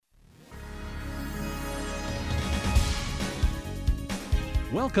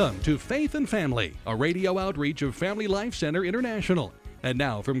Welcome to Faith and Family, a radio outreach of Family Life Center International. And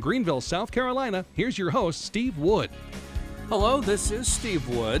now from Greenville, South Carolina, here's your host, Steve Wood. Hello, this is Steve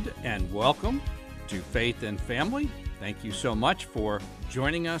Wood, and welcome to Faith and Family. Thank you so much for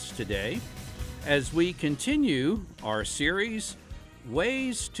joining us today as we continue our series,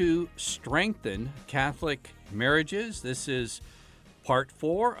 Ways to Strengthen Catholic Marriages. This is part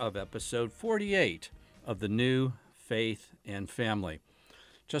 4 of episode 48 of the new Faith and Family.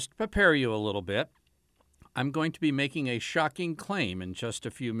 Just to prepare you a little bit, I'm going to be making a shocking claim in just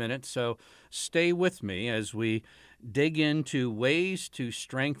a few minutes, so stay with me as we dig into ways to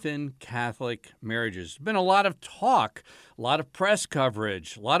strengthen Catholic marriages. There's been a lot of talk, a lot of press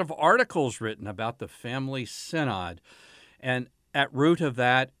coverage, a lot of articles written about the Family Synod, and at root of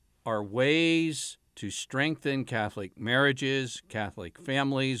that are ways to strengthen Catholic marriages, Catholic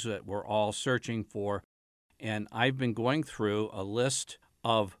families that we're all searching for. And I've been going through a list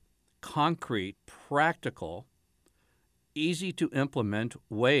of concrete, practical, easy-to-implement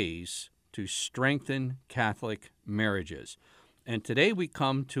ways to strengthen Catholic marriages. And today we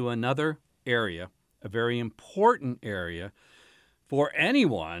come to another area, a very important area for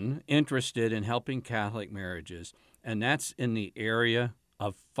anyone interested in helping Catholic marriages, and that's in the area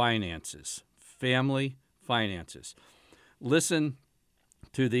of finances, family finances. Listen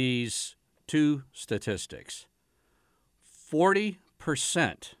to these two statistics.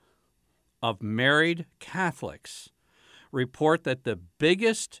 40% of married Catholics report that the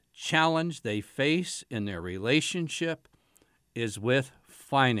biggest challenge they face in their relationship is with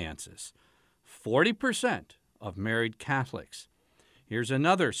finances. 40% of married Catholics. Here's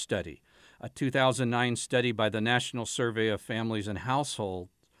another study, a 2009 study by the National Survey of Families and Households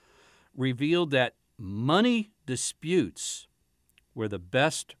revealed that money disputes were the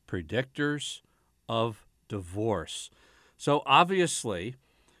best predictors of divorce. So obviously,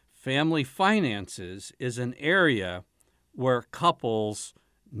 family finances is an area where couples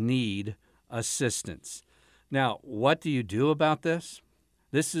need assistance. Now, what do you do about this?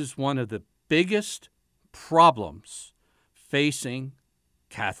 This is one of the biggest problems facing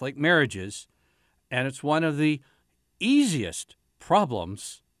Catholic marriages, and it's one of the easiest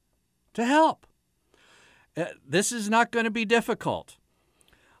problems to help. This is not going to be difficult.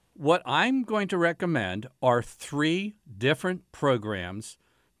 What I'm going to recommend are 3 different programs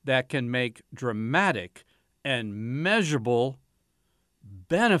that can make dramatic and measurable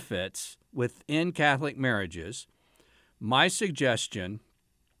benefits within Catholic marriages. My suggestion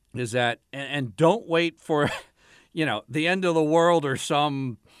is that, and don't wait for, the end of the world or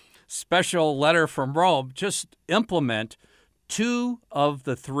some special letter from Rome, just implement 2 of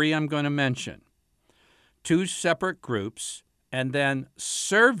the 3 I'm going to mention. 2 separate groups, and then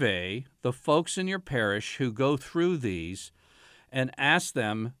survey the folks in your parish who go through these and ask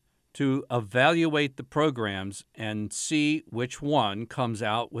them to evaluate the programs and see which one comes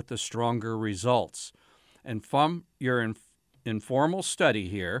out with the stronger results. And from your informal study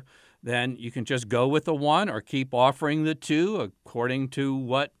here, then you can just go with the one or keep offering the 2 according to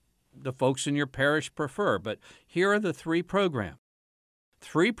what the folks in your parish prefer. But here are the 3 programs.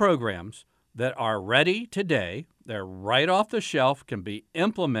 3 programs that are ready today, they're right off the shelf, can be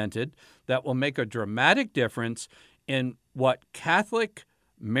implemented, that will make a dramatic difference in what Catholic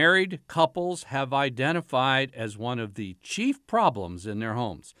married couples have identified as one of the chief problems in their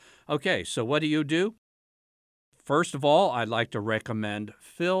homes. Okay, so what do? First of all, I'd like to recommend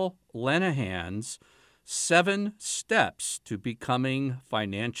Phil Lenahan's 7 Steps to Becoming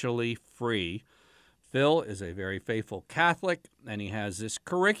Financially Free. Phil is a very faithful Catholic, and he has this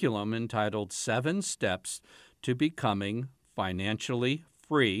curriculum entitled 7 Steps to Becoming Financially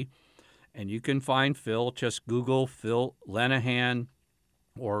Free. And you can find Phil, just Google Phil Lenahan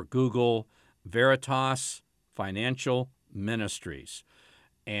or Google Veritas Financial Ministries,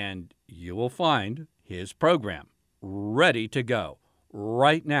 and you will find his program ready to go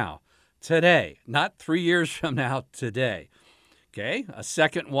right now, today, not 3 years from now, today. Okay, a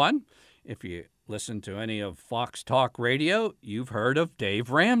second one, if you listen to any of Fox Talk Radio, you've heard of Dave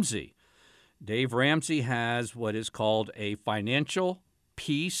Ramsey. Dave Ramsey has what is called a Financial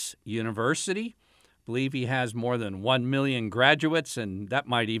Peace University. I believe he has more than 1 million graduates, and that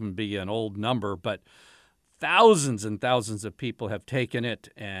might even be an old number, but thousands and thousands of people have taken it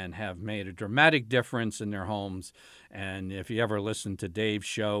and have made a dramatic difference in their homes. And if you ever listen to Dave's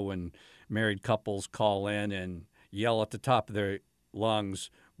show when married couples call in and yell at the top of their lungs,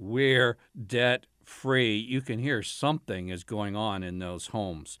 "We're debt-free," you can hear something is going on in those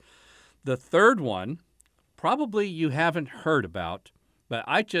homes. The third one, probably you haven't heard about, but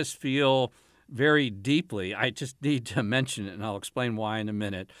I just feel very deeply. I just need to mention it, and I'll explain why in a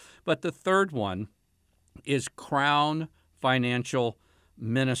minute. But the third one is Crown Financial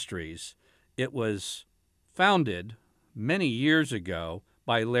Ministries. It was founded many years ago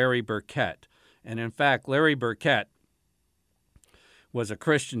by Larry Burkett. And in fact, Larry Burkett was a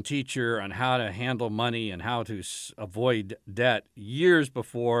Christian teacher on how to handle money and how to avoid debt years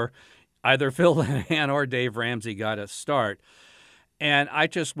before either Phil Lenahan or Dave Ramsey got a start. And I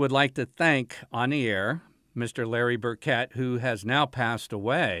just would like to thank on the air Mr. Larry Burkett, who has now passed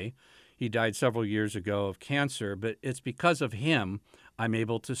away. He died several years ago of cancer, but it's because of him I'm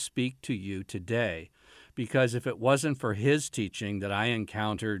able to speak to you today. Because if it wasn't for his teaching that I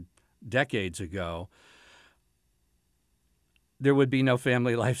encountered decades ago, there would be no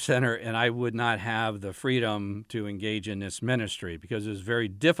Family Life Center, and I would not have the freedom to engage in this ministry because it was very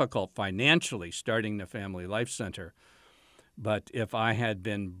difficult financially starting the Family Life Center. But if I had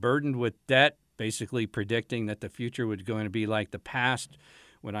been burdened with debt, basically predicting that the future was going to be like the past,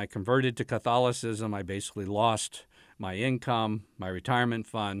 when I converted to Catholicism, I basically lost my income, my retirement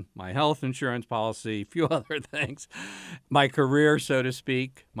fund, my health insurance policy, a few other things, my career, so to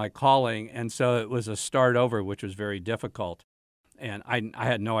speak, my calling. And so it was a start over, which was very difficult. And I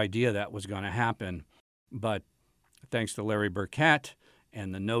had no idea that was going to happen. But thanks to Larry Burkett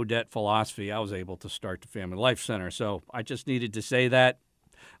and the no-debt philosophy, I was able to start the Family Life Center. So I just needed to say that.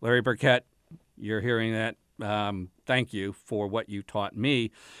 Larry Burkett, you're hearing that. Thank you for what you taught me.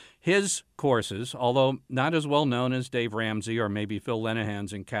 His courses, although not as well known as Dave Ramsey or maybe Phil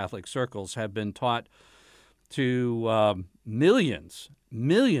Lenahan's in Catholic circles, have been taught to millions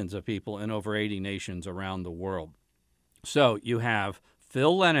of people in over 80 nations around the world. So you have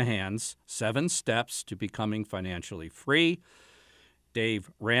Phil Lenahan's 7 Steps to Becoming Financially Free, Dave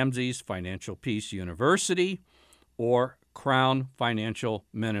Ramsey's Financial Peace University, or Crown Financial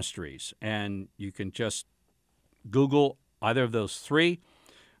Ministries. And you can just Google either of those 3.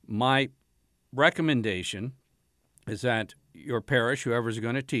 My recommendation is that your parish, whoever's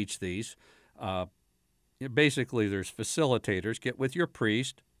going to teach these, basically there's facilitators, get with your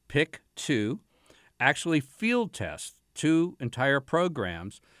priest, pick 2, actually field test 2 entire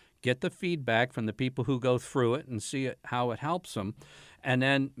programs, get the feedback from the people who go through it and see how it helps them, and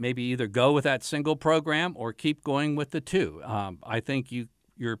then maybe either go with that single program or keep going with the 2. I think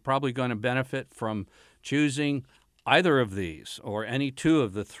you're probably going to benefit from choosing either of these or any 2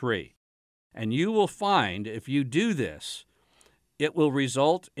 of the 3. And you will find if you do this, it will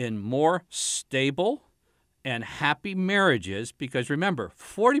result in more stable and happy marriages, because remember,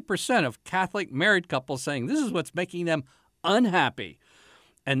 40% of Catholic married couples saying this is what's making them unhappy.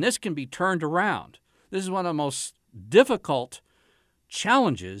 And this can be turned around. This is one of the most difficult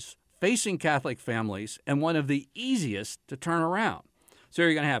challenges facing Catholic families and one of the easiest to turn around. So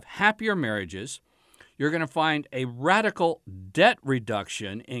you're going to have happier marriages. You're going to find a radical debt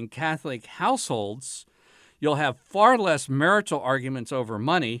reduction in Catholic households. You'll have far less marital arguments over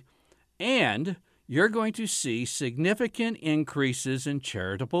money, and you're going to see significant increases in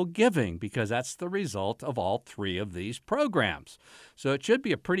charitable giving because that's the result of all 3 of these programs. So it should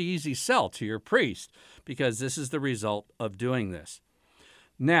be a pretty easy sell to your priest because this is the result of doing this.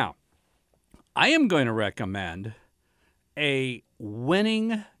 Now, I am going to recommend a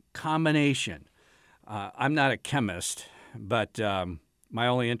winning combination. I'm not a chemist, but my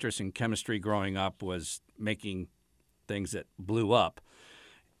only interest in chemistry growing up was making things that blew up.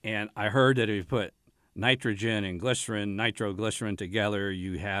 And I heard that if you put nitrogen and glycerin, nitroglycerin together,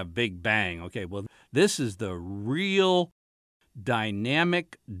 you have Big Bang. Okay, well, this is the real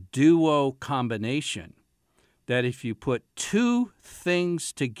dynamic duo combination that if you put 2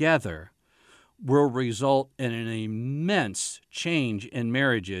 things together will result in an immense change in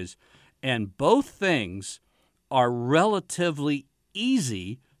marriages, and both things are relatively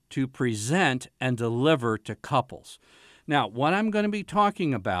easy to present and deliver to couples. Now, what I'm going to be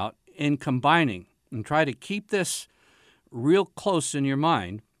talking about in combining, and try to keep this real close in your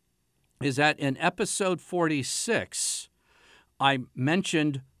mind, is that in episode 46, I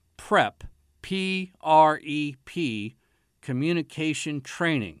mentioned PrEP, P-R-E-P, communication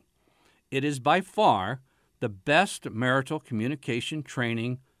training. It is by far the best marital communication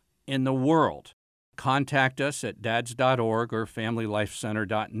training in the world. Contact us at dads.org or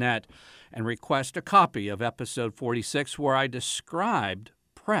familylifecenter.net and request a copy of episode 46 where I described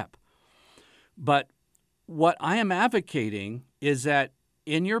PrEP. But what I am advocating is that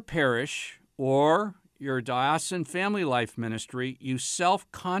in your parish or your diocesan family life ministry, you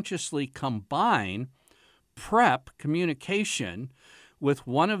self-consciously combine PrEP communication with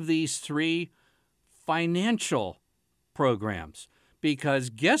one of these 3 financial programs. because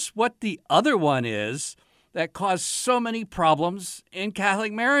guess what the other one is that caused so many problems in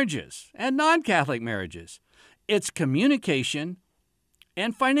Catholic marriages and non-Catholic marriages? It's communication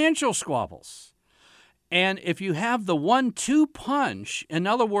and financial squabbles. And if you have the 1-2 punch, in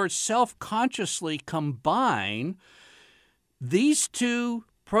other words, self-consciously combine these two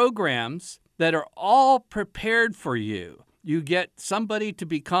programs that are all prepared for you, you get somebody to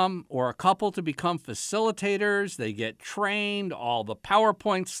become, or a couple to become facilitators. They get trained, all the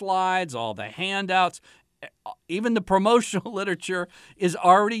PowerPoint slides, all the handouts, even the promotional literature is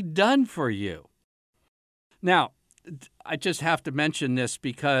already done for you. Now, I just have to mention this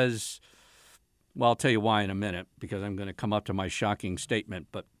because, well, I'll tell you why in a minute, because I'm going to come up to my shocking statement.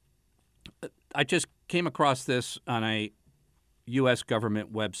 But I just came across this on a U.S.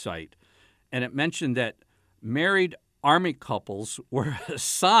 government website, and it mentioned that married Army couples were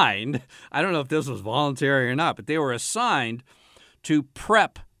assigned, I don't know if this was voluntary or not, but they were assigned to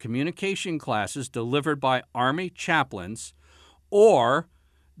prep communication classes delivered by Army chaplains, or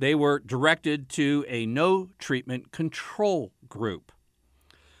they were directed to a no-treatment control group.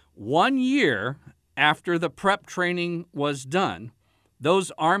 1 year after the prep training was done,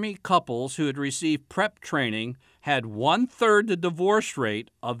 those Army couples who had received prep training had 1/3 the divorce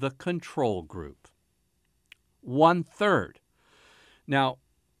rate of the control group. 1/3. Now,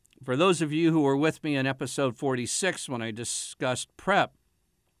 for those of you who were with me in episode 46 when I discussed prep,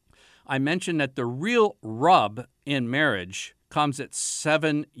 I mentioned that the real rub in marriage comes at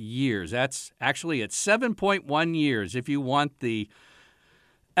 7 years. That's actually at 7.1 years if you want the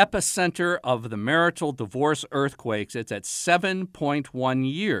epicenter of the marital divorce earthquakes. It's at 7.1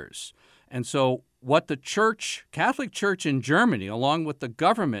 years. And so what the Church, Catholic Church in Germany, along with the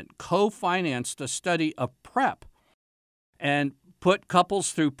government, co-financed a study of prep and put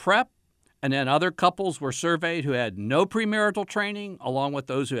couples through prep, and then other couples were surveyed who had no premarital training, along with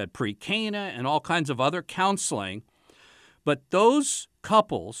those who had pre-Cana and all kinds of other counseling. But those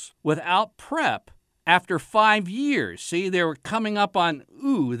couples without prep, after 5 years, see, they were coming up on,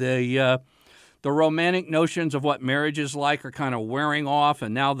 the romantic notions of what marriage is like are kind of wearing off,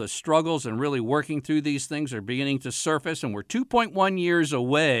 and now the struggles and really working through these things are beginning to surface, and we're 2.1 years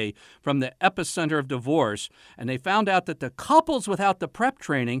away from the epicenter of divorce, and they found out that the couples without the prep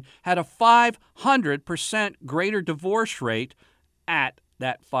training had a 500% greater divorce rate at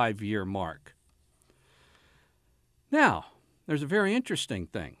that 5-year mark. Now, there's a very interesting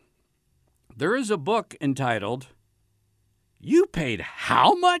thing. There is a book entitled, "You Paid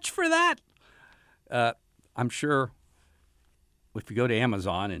How Much for That?" I'm sure if you go to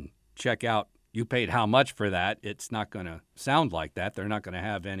Amazon and check out "You Paid How Much for That," it's not going to sound like that. They're not going to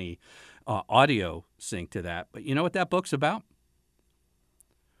have any audio sync to that. But you know what that book's about?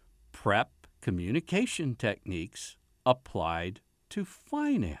 Prep communication techniques applied to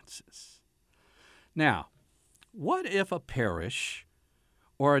finances. Now, what if a parish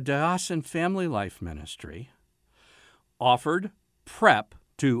or a diocesan family life ministry offered prep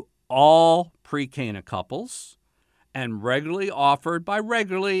to all pre-Cana couples and regularly offered, by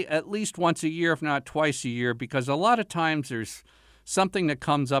regularly, at least once a year, if not twice a year, because a lot of times there's something that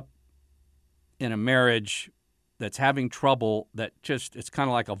comes up in a marriage that's having trouble that just, it's kind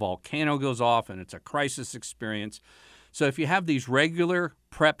of like a volcano goes off and it's a crisis experience. So if you have these regular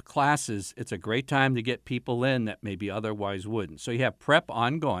prep classes, it's a great time to get people in that maybe otherwise wouldn't. So you have prep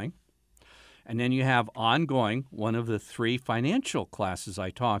ongoing. And then you have ongoing, one of the 3 financial classes I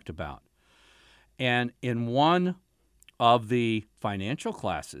talked about. And in one of the financial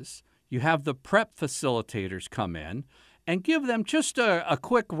classes, you have the prep facilitators come in and give them just a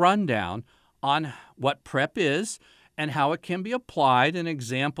quick rundown on what prep is and how it can be applied, an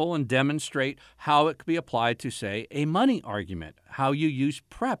example, and demonstrate how it can be applied to, say, a money argument, how you use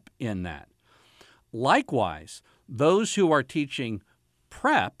prep in that. Likewise, those who are teaching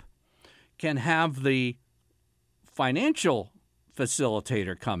prep can have the financial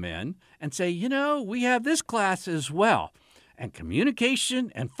facilitator come in and say, we have this class as well. And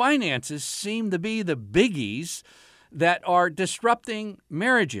communication and finances seem to be the biggies that are disrupting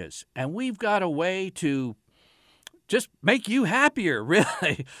marriages. And we've got a way to just make you happier,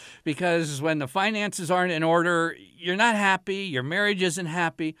 really, because when the finances aren't in order, you're not happy, your marriage isn't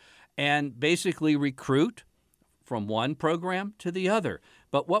happy, and basically recruit from one program to the other.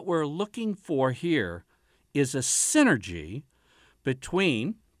 But what we're looking for here is a synergy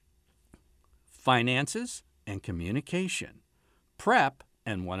between finances and communication, prep,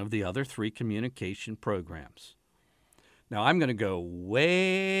 and one of the other 3 communication programs. Now, I'm going to go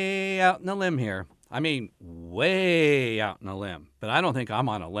way out in the limb here. I mean, way out in a limb. But I don't think I'm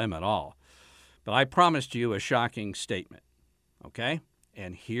on a limb at all. But I promised you a shocking statement. okay?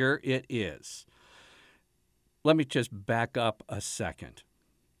 And here it is. Let me just back up a second.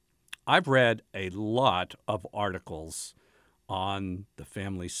 I've read a lot of articles on the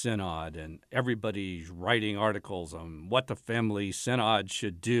Family Synod, and everybody's writing articles on what the Family Synod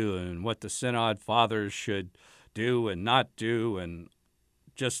should do and what the Synod Fathers should do and not do, and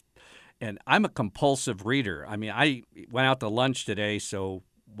I'm a compulsive reader. I mean, I went out to lunch today, so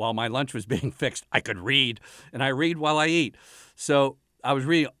while my lunch was being fixed, I could read, and I read while I eat. So I was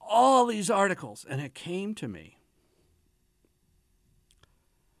reading all these articles, and it came to me.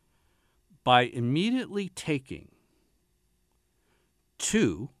 By immediately taking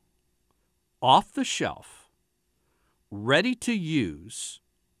 2 off-the-shelf, ready-to-use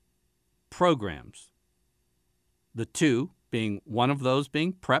programs, the 2 being one of those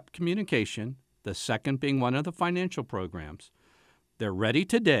being prep communication, the second being one of the financial programs, they're ready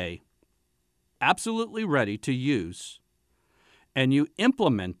today, absolutely ready to use, and you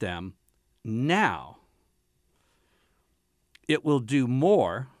implement them now, it will do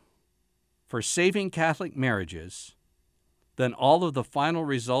more for saving Catholic marriages than all of the final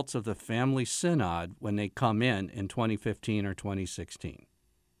results of the Family Synod when they come in 2015 or 2016.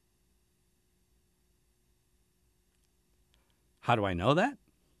 How do I know that?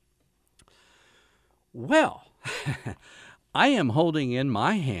 Well, I am holding in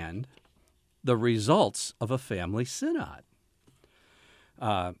my hand the results of a Family Synod.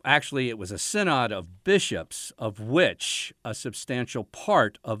 Actually, it was a synod of bishops, of which a substantial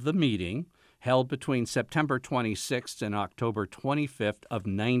part of the meeting held between September 26th and October 25th of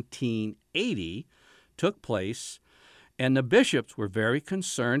 1980 took place, and the bishops were very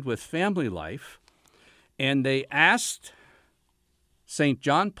concerned with family life, and they asked St.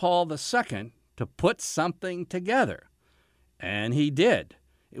 John Paul II to put something together, and he did.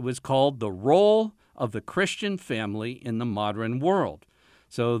 It was called The Role of the Christian Family in the Modern World.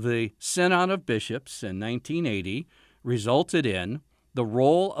 So the Synod of Bishops in 1980 resulted in The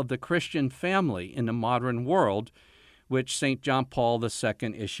Role of the Christian Family in the Modern World, which St. John Paul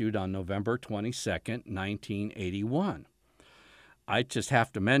II issued on November 22nd, 1981. I just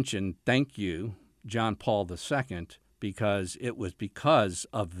have to mention, thank you, John Paul II, because it was because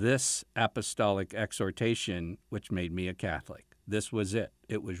of this apostolic exhortation which made me a Catholic. This was it.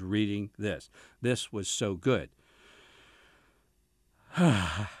 It was reading this. This was so good.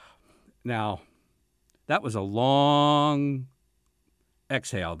 Now, that was a long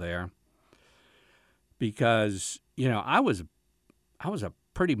exhale there, because, I was a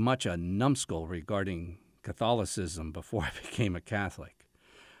pretty much a numbskull regarding Catholicism before I became a Catholic.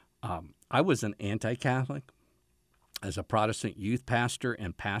 I was an anti-Catholic. As a Protestant youth pastor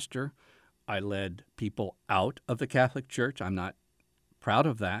and pastor, I led people out of the Catholic Church. I'm not proud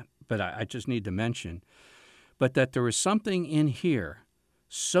of that, but I just need to mention. But that there was something in here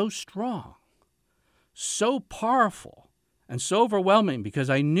so strong, so powerful, and so overwhelming, because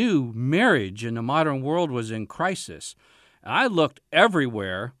I knew marriage in the modern world was in crisis. I looked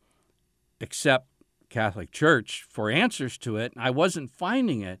everywhere except Catholic Church for answers to it, and I wasn't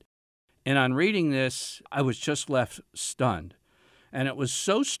finding it. And on reading this, I was just left stunned. And it was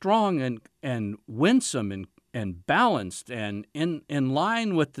so strong and winsome and balanced and in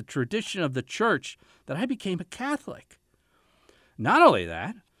line with the tradition of the Church that I became a Catholic. Not only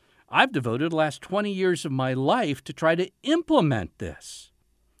that, I've devoted the last 20 years of my life to try to implement this.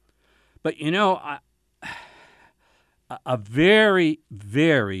 But, a very,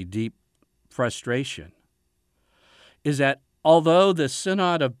 very deep frustration is that although the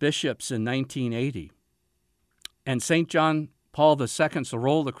Synod of Bishops in 1980 and St. John Paul II's The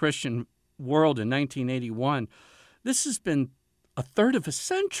Role of the Christian World in 1981, this has been a third of a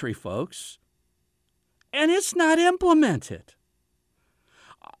century, folks, and it's not implemented.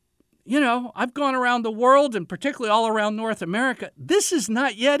 I've gone around the world, and particularly all around North America. This is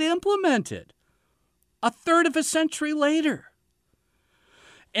not yet implemented. A third of a century later.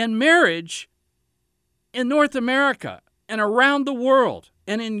 And marriage in North America and around the world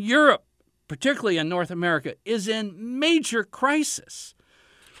and in Europe, particularly in North America, is in major crisis.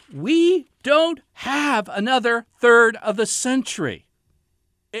 We don't have another third of a century.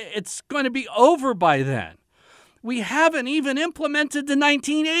 It's going to be over by then. We haven't even implemented the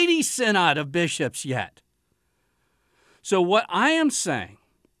 1980 Synod of Bishops yet. So what I am saying,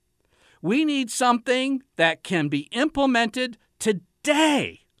 we need something that can be implemented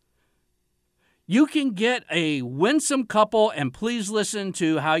today. You can get a winsome couple, and please listen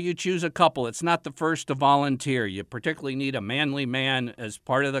to how you choose a couple. It's not the first to volunteer. You particularly need a manly man as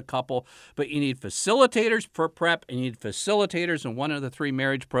part of the couple, but you need facilitators for prep, and you need facilitators in one of the 3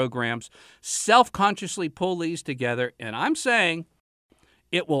 marriage programs. Self-consciously pull these together, and I'm saying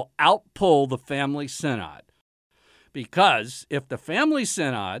it will outpull the Family Synod. Because if the Family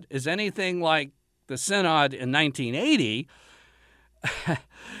Synod is anything like the Synod in 1980,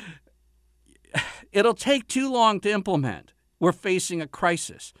 it'll take too long to implement. We're facing a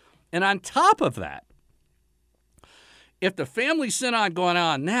crisis. And on top of that, if the Family Synod going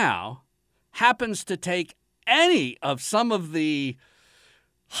on now happens to take any of some of the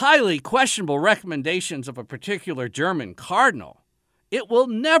highly questionable recommendations of a particular German cardinal, it will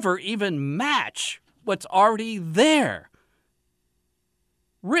never even match what's already there,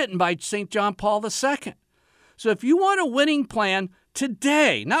 written by St. John Paul II. So if you want a winning plan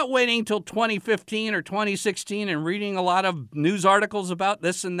today, not waiting till 2015 or 2016 and reading a lot of news articles about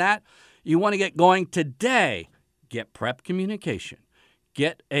this and that, you want to get going today, get prep communication,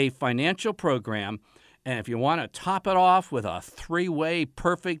 get a financial program, and if you want to top it off with a 3-way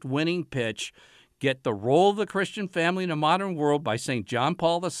perfect winning pitch, get The Role of the Christian Family in a Modern World by St. John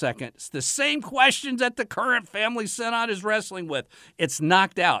Paul II. It's the same questions that the current Family Synod is wrestling with. It's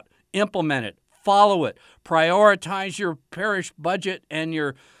knocked out. Implement it. Follow it. Prioritize your parish budget and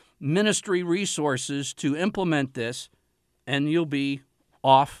your ministry resources to implement this, and you'll be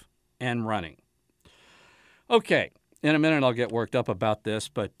off and running. Okay, in a minute I'll get worked up about this,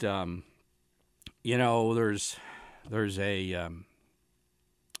 but there's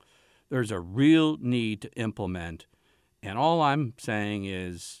a real need to implement, and all I'm saying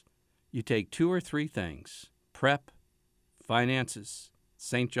is you take 2 or 3 things: prep, finances,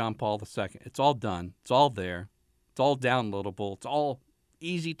 St. John Paul II. It's all done. It's all there. It's all downloadable. It's all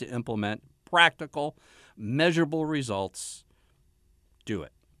easy to implement, practical, measurable results. Do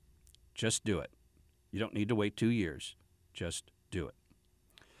it. Just do it. You don't need to wait 2 years. Just do it.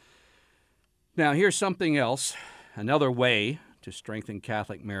 Now, here's something else, another way to strengthen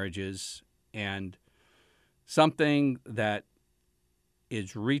Catholic marriages, and something that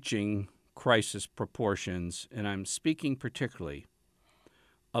is reaching crisis proportions, and I'm speaking particularly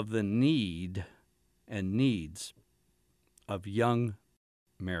of the need and needs of young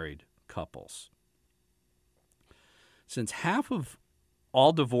married couples. Since half of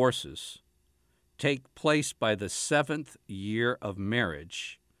all divorces take place by the 7th year of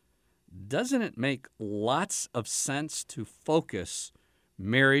marriage, doesn't it make lots of sense to focus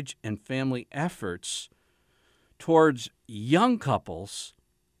marriage and family efforts towards young couples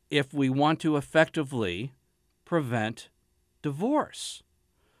if we want to effectively prevent divorce?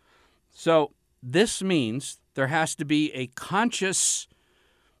 So this means there has to be a conscious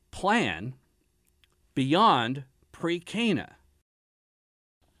plan beyond pre-Cana.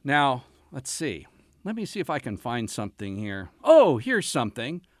 Now, let's see. Let me see if I can find something here. Oh, here's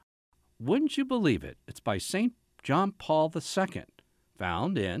something. Wouldn't you believe it? It's by St. John Paul II,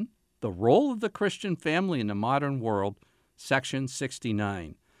 found in The Role of the Christian Family in the Modern World, section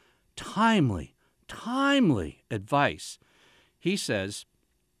 69. Timely advice. He says,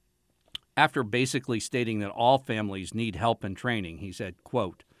 after basically stating that all families need help and training, he said,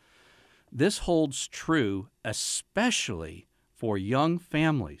 quote, "This holds true especially for young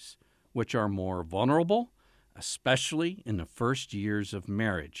families, which are more vulnerable, especially in the first years of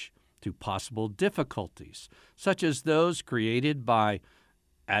marriage, to possible difficulties, such as those created by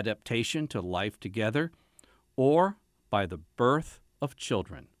adaptation to life together or by the birth of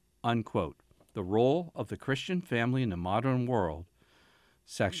children." Unquote. The Role of the Christian Family in the Modern World,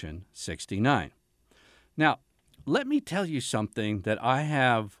 section 69. Now, let me tell you something that I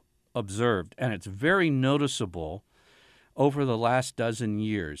have observed, and it's very noticeable over the last dozen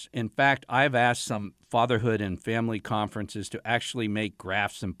years. In fact, I've asked some fatherhood and family conferences to actually make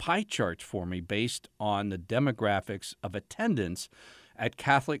graphs and pie charts for me based on the demographics of attendance at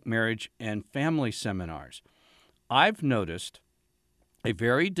Catholic marriage and family seminars. I've noticed a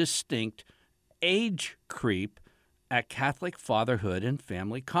very distinct age creep at Catholic fatherhood and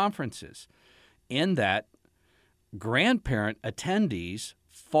family conferences, in that grandparent attendees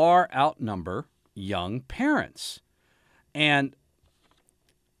far outnumber young parents. And,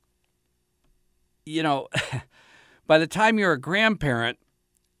 by the time you're a grandparent,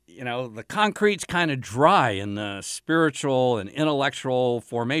 the concrete's kind of dry in the spiritual and intellectual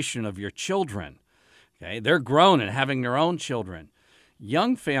formation of your children. Okay, they're grown and having their own children.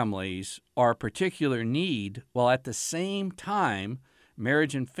 Young families are a particular need, while at the same time,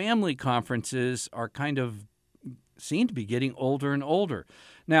 marriage and family conferences are seem to be getting older and older.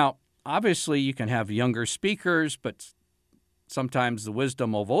 Now, obviously you can have younger speakers, but sometimes the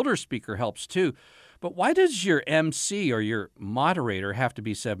wisdom of older speaker helps too. But why does your MC or your moderator have to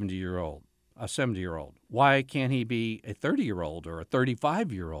be a 70-year-old? Why can't he be a 30-year-old or a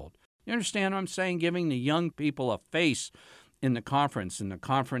 35-year-old? You understand what I'm saying? Giving the young people a face in the conference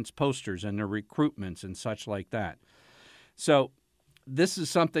posters and the recruitments and such like that. So this is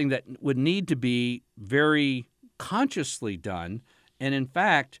something that would need to be very consciously done. And in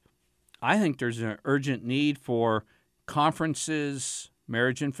fact, I think there's an urgent need for conferences,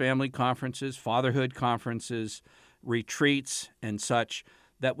 marriage and family conferences, fatherhood conferences, retreats, and such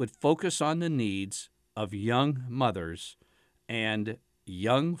that would focus on the needs of young mothers and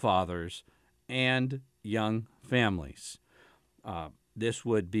young fathers and young families. This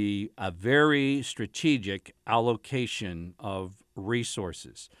would be a very strategic allocation of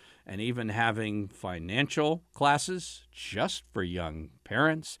resources, and even having financial classes just for young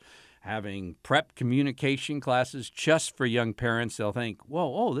parents, having prep communication classes just for young parents. They'll think,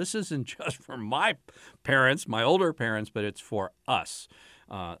 whoa, this isn't just for my parents, my older parents, but it's for us.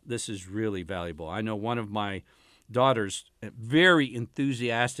 This is really valuable. I know one of my daughters very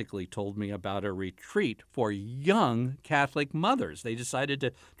enthusiastically told me about a retreat for young Catholic mothers. They decided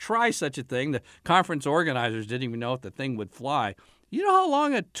to try such a thing. The conference organizers didn't even know if the thing would fly. You know how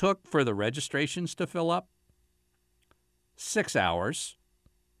long it took for the registrations to fill up? 6 hours.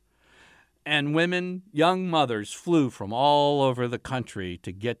 And women, young mothers, flew from all over the country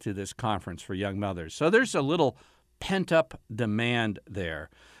to get to this conference for young mothers. So there's a little pent-up demand there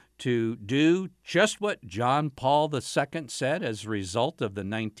to do just what John Paul II said as a result of the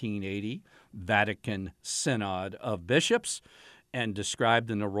 1980 Vatican Synod of Bishops and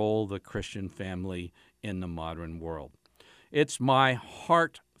described in the role of the Christian family in the modern world. It's my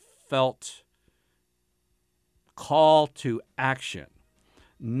heartfelt call to action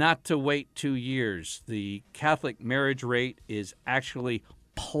not to wait 2 years. The Catholic marriage rate is actually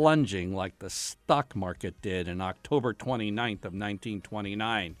plunging like the stock market did in October 29th of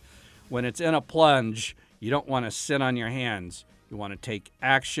 1929. When it's in a plunge, you don't want to sit on your hands. You want to take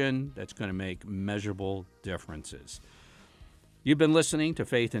action that's going to make measurable differences. You've been listening to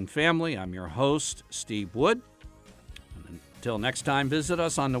Faith and Family. I'm your host, Steve Wood. Until next time, visit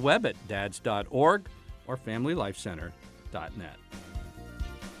us on the web at dads.org or familylifecenter.net.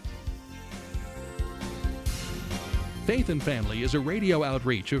 Faith and Family is a radio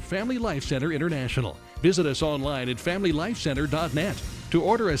outreach of Family Life Center International. Visit us online at familylifecenter.net. To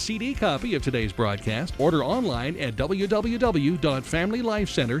order a CD copy of today's broadcast, order online at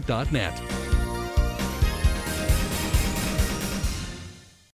www.familylifecenter.net.